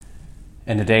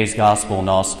In today's Gospel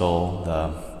Nostril,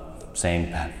 the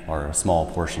same or a small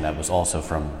portion that was also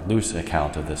from Luke's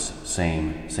account of this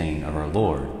same saying of our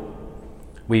Lord,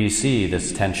 we see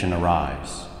this tension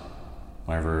arise.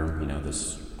 Whenever,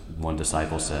 this one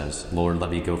disciple says, "Lord,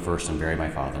 let me go first and bury my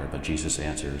father," but Jesus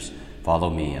answers, "Follow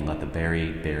me and let the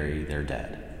buried bury their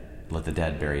dead. Let the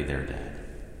dead bury their dead."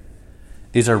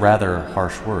 These are rather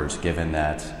harsh words, given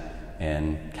that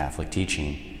in Catholic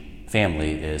teaching,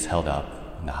 family is held up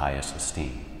in the highest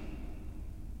esteem.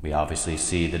 We obviously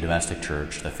see the domestic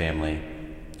church, the family,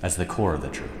 as the core of the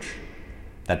church,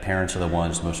 that parents are the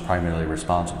ones most primarily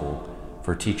responsible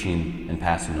for teaching and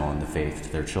passing on the faith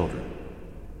to their children.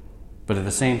 But at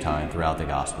the same time, throughout the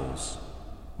Gospels,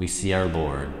 we see our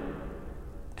Lord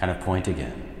kind of point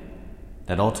again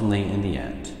that ultimately, in the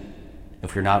end,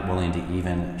 if we're not willing to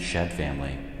even shed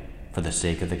family for the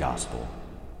sake of the gospel,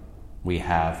 we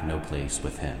have no place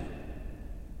with him.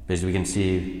 Because we can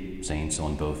see saints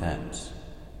on both ends.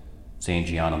 Saint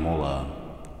Gianna Molla,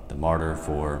 the martyr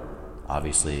for,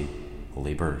 obviously,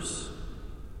 Holy Births.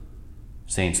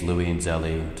 Saints Louis and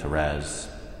Zélie, Therese,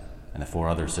 and the 4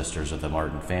 other sisters of the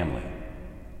Martin family.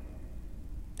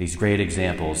 These great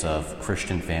examples of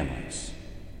Christian families.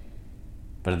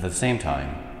 But at the same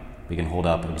time, we can hold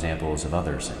up examples of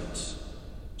other saints.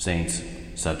 Saints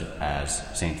such as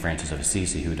Saint Francis of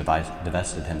Assisi, who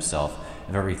divested himself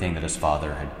of everything that his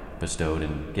father had bestowed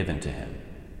and given to him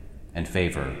in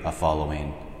favor of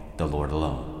following the Lord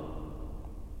alone.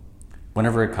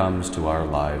 Whenever it comes to our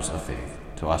lives of faith,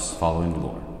 to us following the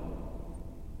Lord,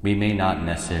 we may not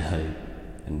necessarily,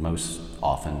 and most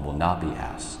often will not be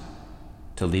asked,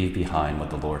 to leave behind what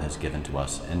the Lord has given to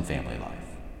us in family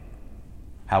life.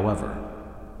 However,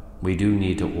 we do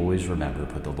need to always remember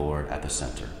to put the Lord at the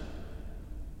center.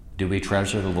 Do we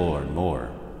treasure the Lord more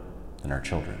than our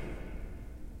children?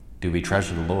 Do we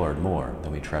treasure the Lord more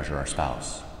than we treasure our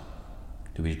spouse?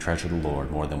 Do we treasure the Lord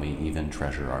more than we even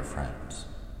treasure our friends?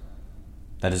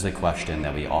 That is the question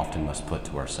that we often must put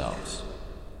to ourselves,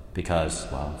 because,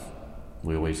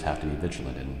 we always have to be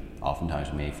vigilant, and oftentimes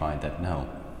we may find that no,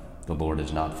 the Lord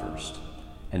is not first.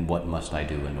 And what must I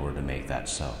do in order to make that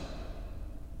so?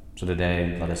 So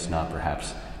today, let us not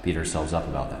perhaps beat ourselves up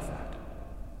about that fact,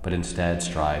 but instead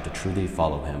strive to truly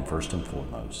follow him first and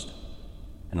foremost,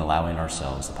 and allowing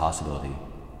ourselves the possibility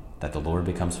that the Lord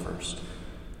becomes first,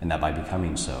 and that by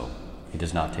becoming so, he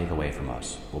does not take away from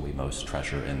us what we most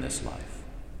treasure in this life.